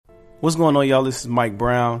What's going on, y'all? This is Mike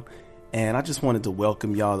Brown, and I just wanted to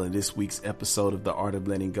welcome y'all to this week's episode of The Art of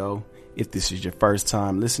Letting Go. If this is your first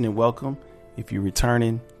time listening, welcome. If you're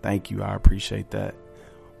returning, thank you. I appreciate that.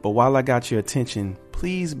 But while I got your attention,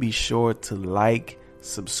 please be sure to like,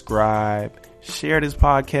 subscribe, share this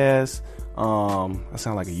podcast. I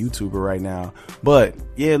sound like a YouTuber right now, but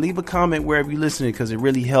yeah, leave a comment wherever you're listening because it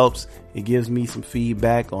really helps. It gives me some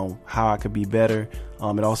feedback on how I could be better.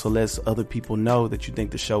 It also lets other people know that you think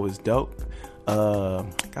the show is dope.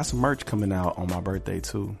 Got some merch coming out on my birthday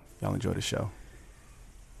too. Y'all enjoy the show.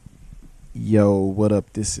 Yo, what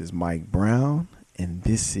up? This is Mike Brown, and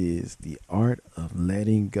this is The Art of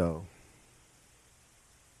Letting Go.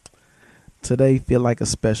 Today feel like a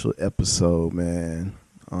special episode, man.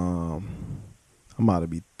 I'm about to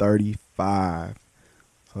be 35.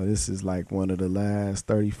 So this is like one of the last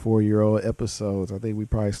 34-year-old episodes. I think we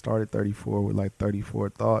probably started 34 with like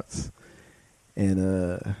 34 thoughts.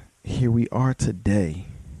 And here we are today.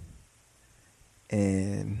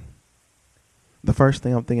 And the first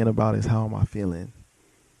thing I'm thinking about is how am I feeling?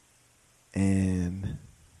 And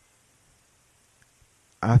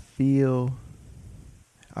I feel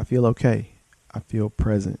okay. I feel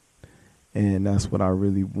present. And that's what I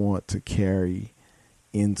really want to carry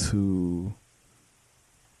into,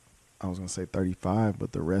 I was going to say 35,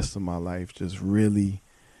 but the rest of my life, just really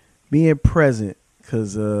being present.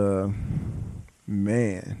 Because,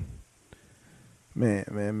 man,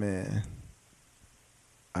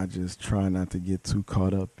 I just try not to get too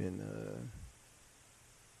caught up in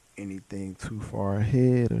anything too far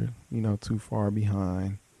ahead or, too far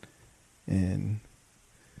behind. And,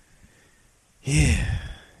 yeah.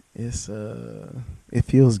 It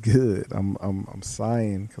feels good. I'm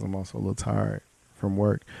sighing because I'm also a little tired from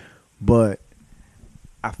work, but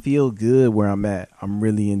I feel good where I'm at. I'm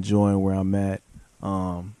really enjoying where I'm at.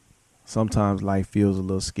 Sometimes life feels a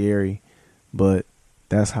little scary, but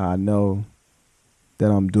that's how I know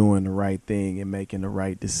that I'm doing the right thing and making the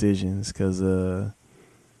right decisions. Because,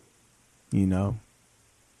 any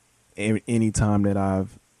time that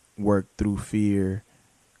I've worked through fear,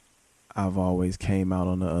 I've always came out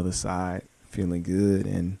on the other side feeling good.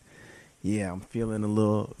 And yeah, I'm feeling a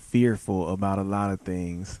little fearful about a lot of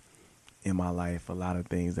things in my life, a lot of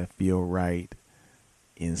things that feel right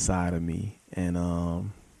inside of me. And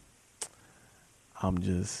I'm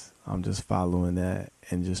just following that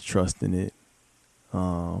and just trusting it.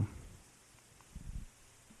 Yeah,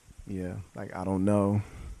 like I don't know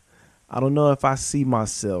if I see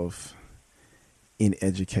myself in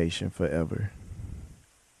education forever.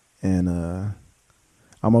 And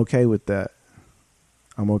I'm okay with that.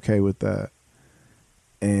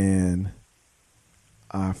 And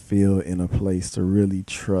I feel in a place to really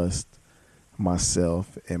trust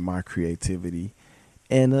myself and my creativity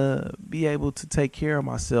and be able to take care of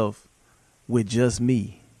myself with just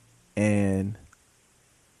me. And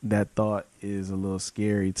that thought is a little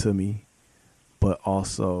scary to me, but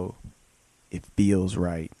also it feels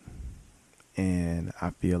right. And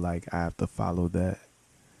I feel like I have to follow that.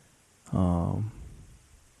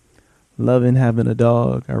 Loving having a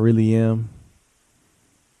dog. I really am.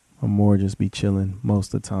 I'm more just be chilling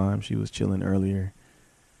most of the time. She was chilling earlier,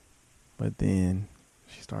 but then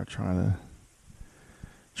she started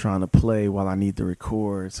trying to play while I need to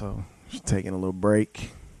record. So she's taking a little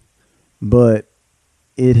break, but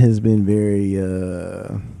it has been very,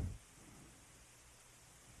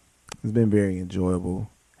 it's been very enjoyable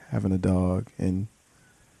having a dog and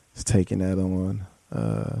just taking that on.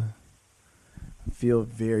 I feel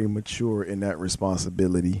very mature in that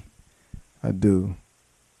responsibility. I do.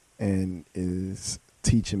 And it is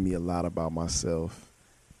teaching me a lot about myself.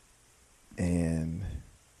 And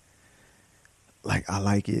I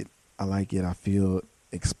like it. I feel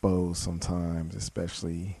exposed sometimes,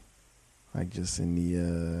 especially like just in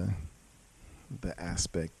the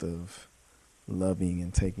aspect of loving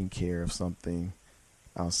and taking care of something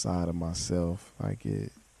outside of myself. Like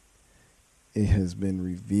it has been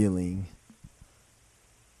revealing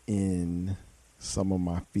in some of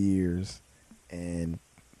my fears and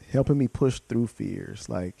helping me push through fears,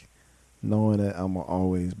 like knowing that I'm gonna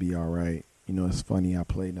always be all right. It's funny, I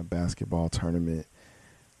played in a basketball tournament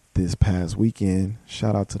this past weekend.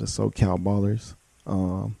 Shout out to the SoCal Ballers.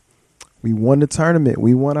 We won the tournament.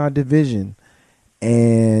 We won our division.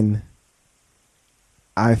 And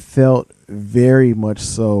I felt very much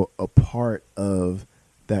so a part of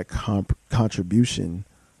that contribution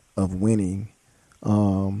of winning.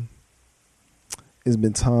 It's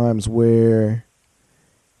been times where,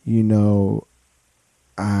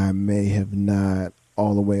 I may have not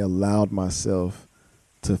all the way allowed myself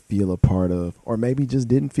to feel a part of, or maybe just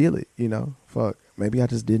didn't feel it, maybe I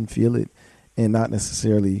just didn't feel it, and not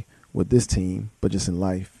necessarily with this team, but just in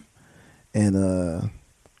life. And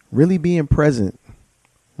really being present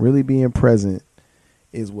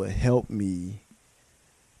is what helped me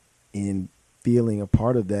in feeling a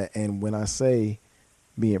part of that. And when I say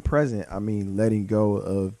being present, I mean letting go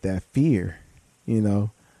of that fear. You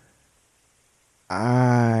know,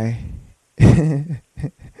 I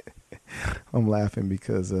I'm laughing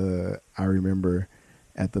because I remember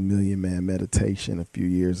at the Million Man Meditation a few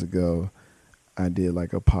years ago, I did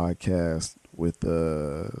like a podcast with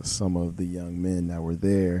some of the young men that were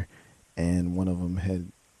there, and one of them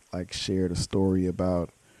had like shared a story about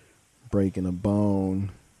breaking a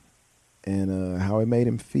bone and how it made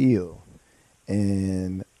him feel.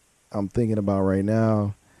 And I'm thinking about right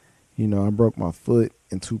now, you know, I broke my foot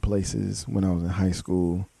in 2 places when I was in high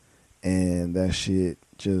school, and that shit,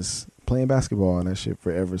 just playing basketball, and that shit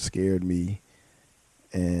forever scared me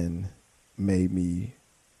and made me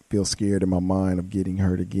feel scared in my mind of getting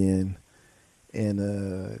hurt again.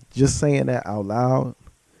 And just saying that out loud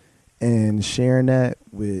and sharing that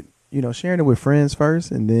with, sharing it with friends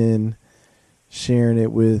first, and then sharing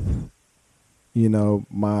it with,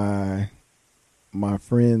 my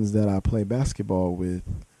friends that I play basketball with,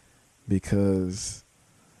 because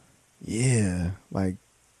like,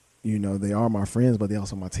 they are my friends, but they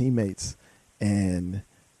also my teammates, and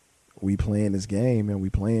we playing this game and we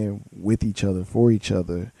playing with each other, for each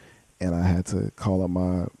other. And I had to call up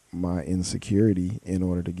my insecurity in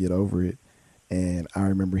order to get over it. And I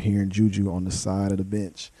remember hearing Juju on the side of the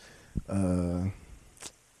bench,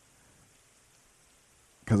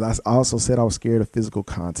 because I also said I was scared of physical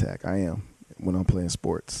contact. I am, when I'm playing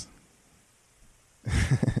sports.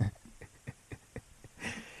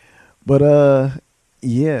 But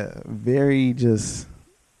very, just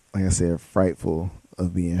like I said, frightful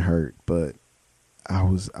of being hurt. But I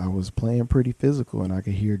was playing pretty physical, and I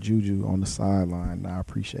could hear Juju on the sideline. And I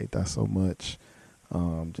appreciate that so much.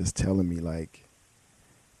 Just telling me, like,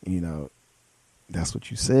 that's what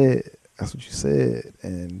you said. That's what you said.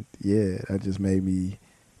 And that just made me,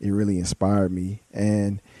 it really inspired me.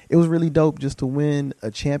 And it was really dope just to win a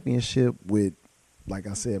championship with, like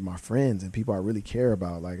I said, my friends and people I really care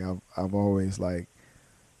about. Like, I've always, like,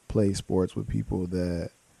 played sports with people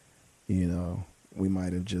that, we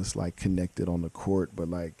might have just, like, connected on the court, but,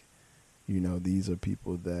 like, these are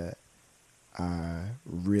people that I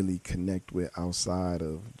really connect with outside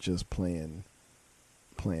of just playing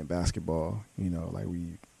basketball. Like,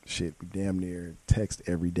 we damn near text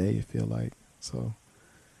every day, I feel like. So,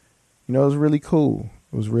 it was really cool.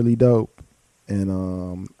 It was really dope.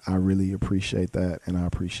 And I really appreciate that, and I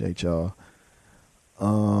appreciate y'all.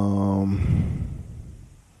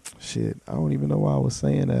 I don't even know why I was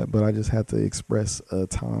saying that, but I just had to express a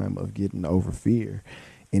time of getting over fear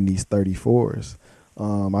in these 34s.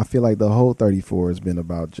 I feel like the whole 34 has been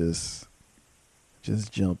about just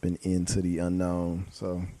jumping into the unknown.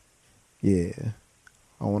 So, I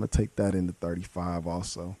want to take that into 35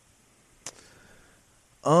 also.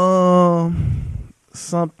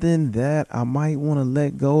 Something that I might want to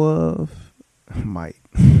let go of.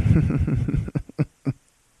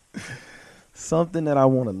 Something that I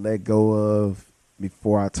want to let go of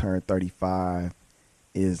before I turn 35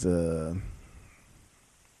 is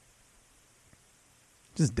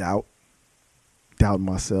just doubt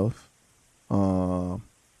myself.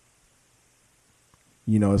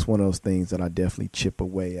 It's one of those things that I definitely chip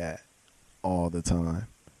away at all the time,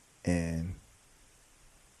 and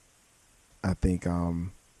I think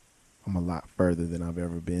I'm a lot further than I've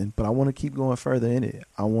ever been, but I want to keep going further in it.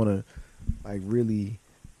 I want to, like, really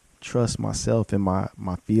trust myself and my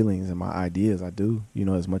feelings and my ideas. I do,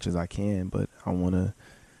 as much as I can, but I want to,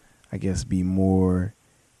 I guess, be more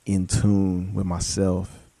in tune with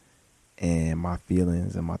myself and my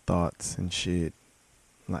feelings and my thoughts and shit.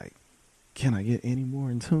 Like, can I get any more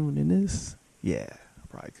in tune than this? Yeah, I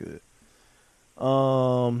probably could.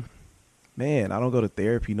 Man, I don't go to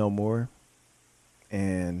therapy no more.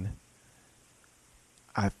 And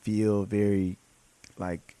I feel very,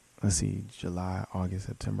 like, let's see, July, August,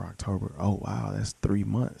 September, October. Oh, wow, that's 3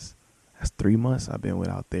 months. That's 3 months I've been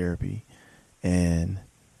without therapy. And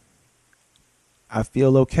I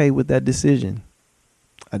feel okay with that decision.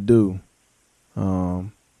 I do.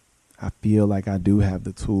 I feel like I do have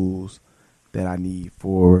the tools that I need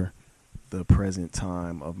for the present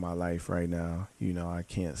time of my life right now. I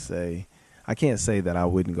can't say that I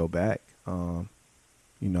wouldn't go back. I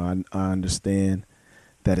understand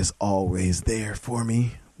that it's always there for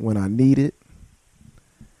me when I need it.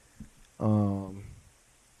 I'm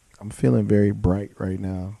feeling very bright right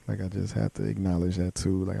now. Like, I just have to acknowledge that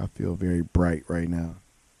too. Like, I feel very bright right now.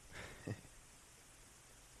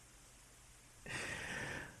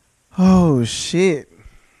 Oh shit.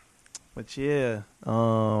 But yeah,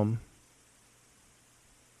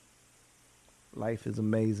 life is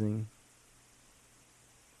amazing.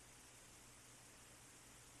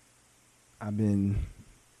 I've been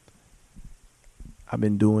I've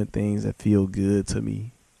been doing things that feel good to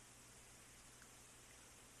me.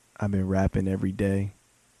 I've been rapping every day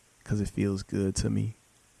cuz it feels good to me.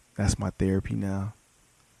 That's my therapy now.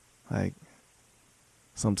 Like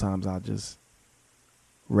sometimes I just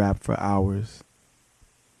rap for hours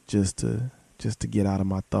just to get out of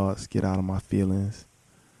my thoughts, get out of my feelings.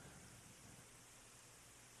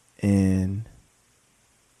 And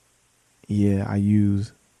yeah, I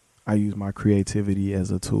use my creativity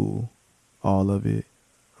as a tool, all of it.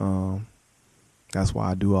 Um, that's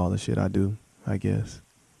why I do all the shit I do, I guess.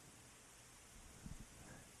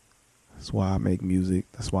 That's why I make music.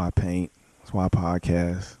 That's why I paint. That's why I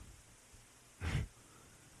podcast.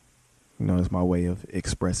 You know, it's my way of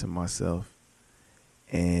expressing myself.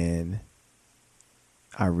 And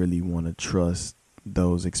I really want to trust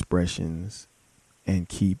those expressions and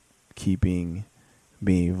keeping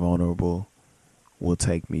being vulnerable will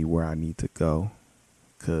take me where I need to go.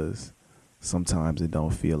 Because sometimes it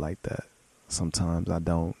don't feel like that. Sometimes I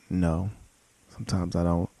don't know. Sometimes I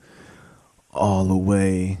don't all the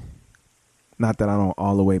way, not that I don't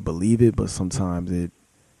all the way believe it, but sometimes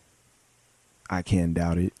I can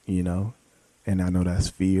doubt it, you know, and I know that's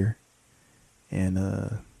fear.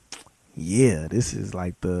 And yeah, this is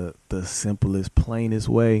like the simplest, plainest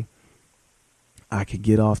way I could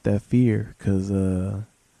get off that fear, because you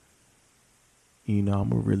know,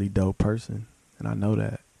 I'm a really dope person, and I know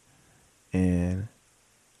that, and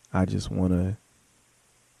I just want to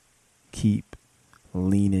keep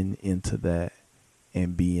leaning into that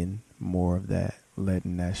and being more of that,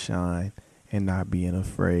 letting that shine, and not being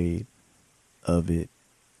afraid of it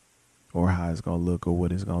or how it's going to look or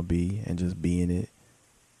what it's going to be, and just being it.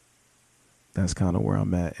 That's kind of where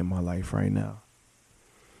I'm at in my life right now.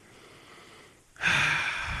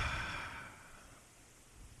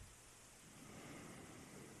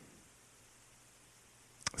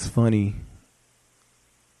 It's funny.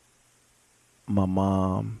 My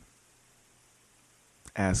mom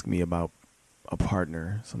asks me about a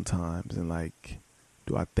partner sometimes, and like,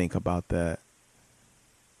 do I think about that?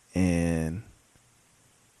 And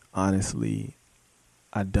honestly,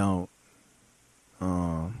 I don't.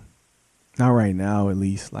 Not right now, at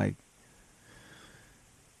least. Like,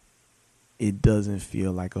 it doesn't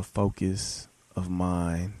feel like a focus of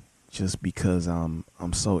mine, just because I'm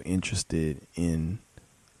so interested in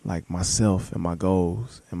like myself and my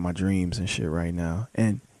goals and my dreams and shit right now.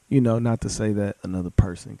 And you know, not to say that another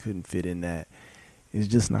person couldn't fit in that. It's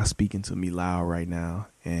just not speaking to me loud right now.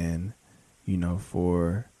 And you know,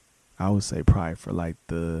 for I would say probably for like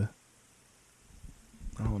I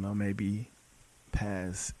don't know, maybe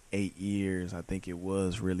past 8 years, I think it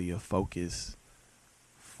was really a focus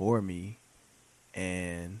for me.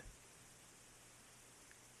 And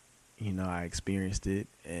you know, I experienced it,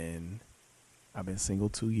 and I've been single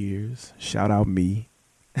 2 years. Shout out me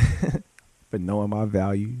for knowing my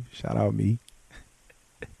value. Shout out me.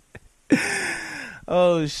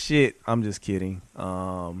 Oh shit, I'm just kidding.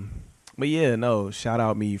 But yeah, no, shout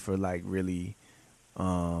out me for like really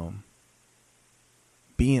um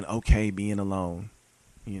being okay being alone,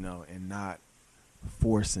 you know, and not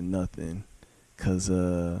forcing nothing. Cause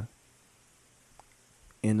in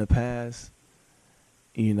the past,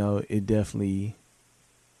 you know, it definitely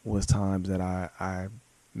was times that I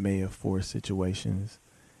may have forced situations,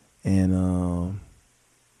 and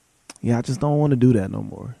yeah, I just don't want to do that no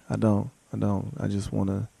more. I don't. I just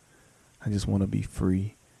wanna be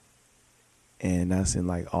free, and that's in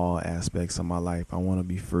like all aspects of my life. I want to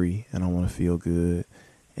be free, and I want to feel good,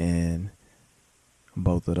 and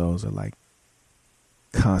both of those are like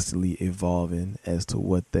constantly evolving as to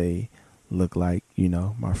what they look like. You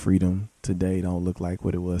know, my freedom today don't look like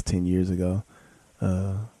what it was 10 years ago.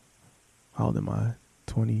 How old am I?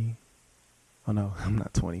 20? Oh no, I'm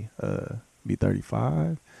not 20. Be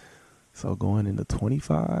 35. So going into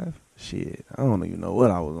 25, shit, I don't even know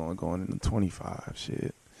what I was on going into 25.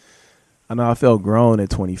 Shit, I know I felt grown at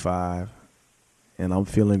 25, and I'm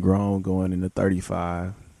feeling grown going into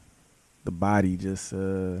 35. The body just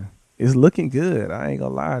is looking good. I ain't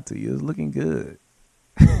gonna lie to you, it's looking good.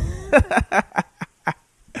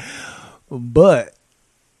 But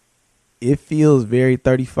it feels very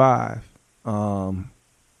 35.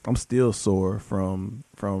 I'm still sore from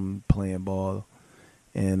playing ball,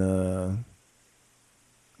 and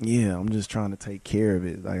yeah, I'm just trying to take care of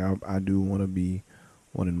it. Like I do want to be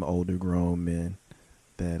one of them older grown men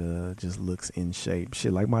that just looks in shape.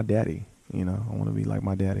 Shit, like my daddy. You know, I want to be like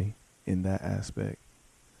my daddy in that aspect.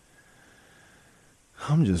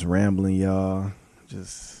 I'm just rambling, y'all.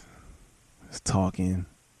 Just talking.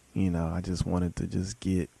 You know, I just wanted to just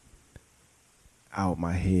get out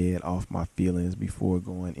my head, off my feelings before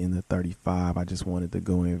going into 35. I just wanted to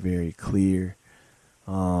go in very clear.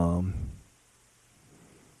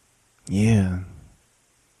 Yeah.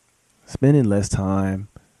 Spending less time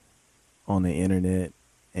on the internet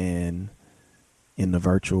and in the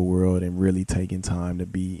virtual world and really taking time to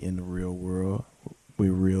be in the real world with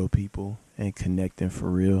real people and connecting for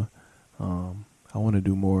real. I want to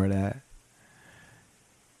do more of that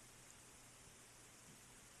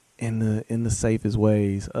in the safest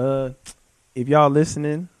ways. If y'all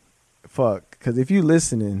listening, because if you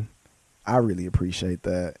listening, I really appreciate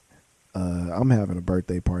that. I'm having a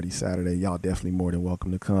birthday party Saturday. Y'all definitely more than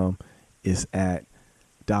welcome to come. It's at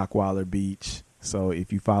Dockweiler Beach. So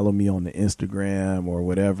if you follow me on the Instagram or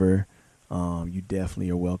whatever, you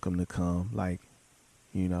definitely are welcome to come. Like,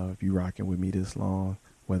 you know, if you rocking with me this long,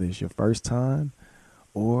 whether it's your first time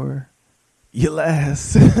or your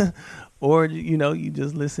last, or, you know, you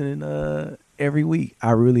just listening every week.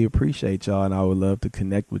 I really appreciate y'all, and I would love to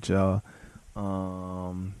connect with y'all.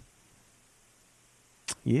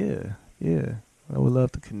 Yeah, I would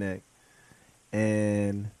love to connect.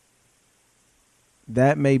 And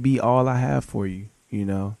that may be all I have for you, you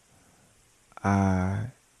know.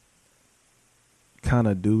 I kind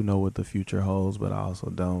of do know what the future holds, but I also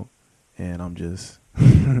don't. And I'm just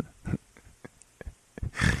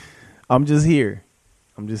I'm just here.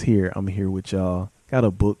 I'm here with y'all. Got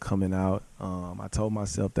a book coming out. I told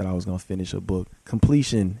myself that I was going to finish a book.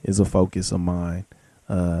 Completion is a focus of mine.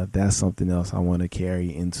 That's something else I want to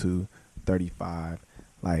carry into 35.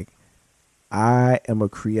 Like, I am a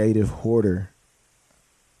creative hoarder.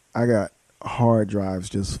 I got hard drives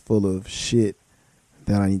just full of shit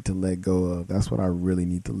that I need to let go of. That's what I really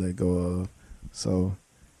need to let go of. So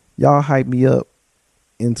y'all hype me up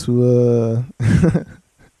into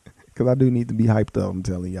because I do need to be hyped up. I'm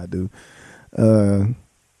telling you, I do.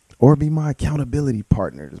 Or be my accountability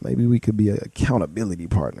partners. Maybe we could be accountability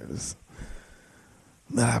partners.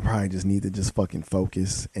 But I probably just need to just fucking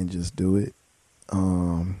focus and just do it.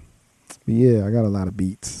 But yeah, I got a lot of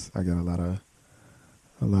beats. I got a lot of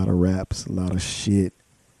raps, a lot of shit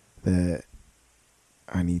that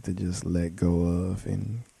I need to just let go of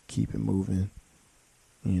and keep it moving.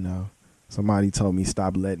 You know, somebody told me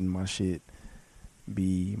stop letting my shit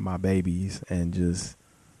be my babies and just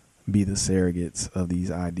be the surrogates of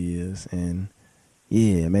these ideas. And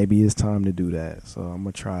yeah, maybe it's time to do that. So I'm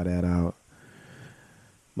gonna try that out.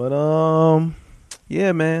 But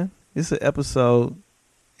yeah, man, it's an episode,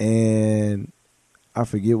 and I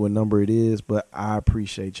forget what number it is, but I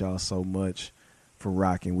appreciate y'all so much for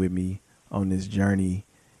rocking with me on this journey.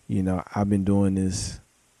 You know, I've been doing this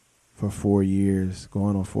for 4 years,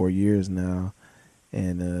 going on 4 years now.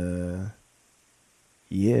 And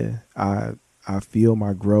yeah, I feel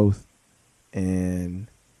my growth, and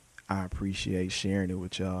I appreciate sharing it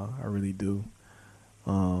with y'all. I really do.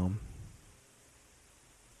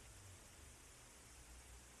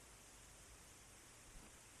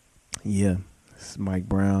 Yeah, this is Mike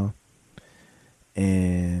Brown,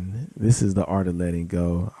 and this is the Art of Letting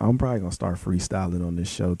Go. I'm probably gonna start freestyling on this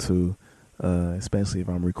show too, especially if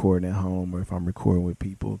I'm recording at home or if I'm recording with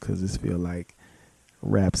people, because this feel like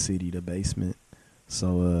Rap City, the basement.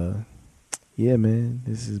 So yeah, man,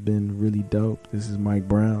 this has been really dope. This is Mike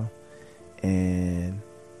Brown, and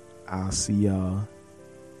I'll see y'all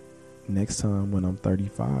next time when I'm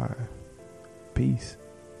 35. Peace.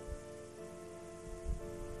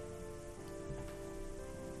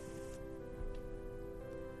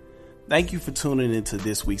 Thank you for tuning into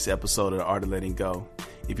this week's episode of The Art of Letting Go.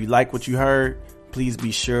 If you like what you heard, please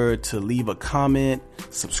be sure to leave a comment,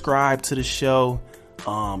 subscribe to the show.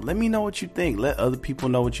 Let me know what you think. Let other people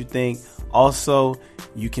know what you think. Also,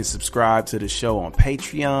 you can subscribe to the show on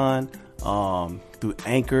Patreon, through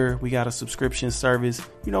Anchor. We got a subscription service.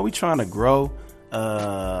 You know, we trying to grow.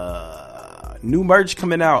 New merch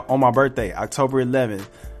coming out on my birthday, October 11th.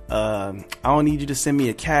 I don't need you to send me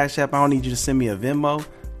a Cash App. I don't need you to send me a Venmo.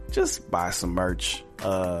 Just buy some merch.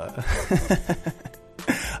 I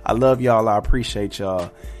love y'all. I appreciate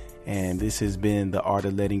y'all. And this has been The Art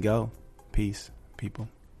of Letting Go. Peace, people.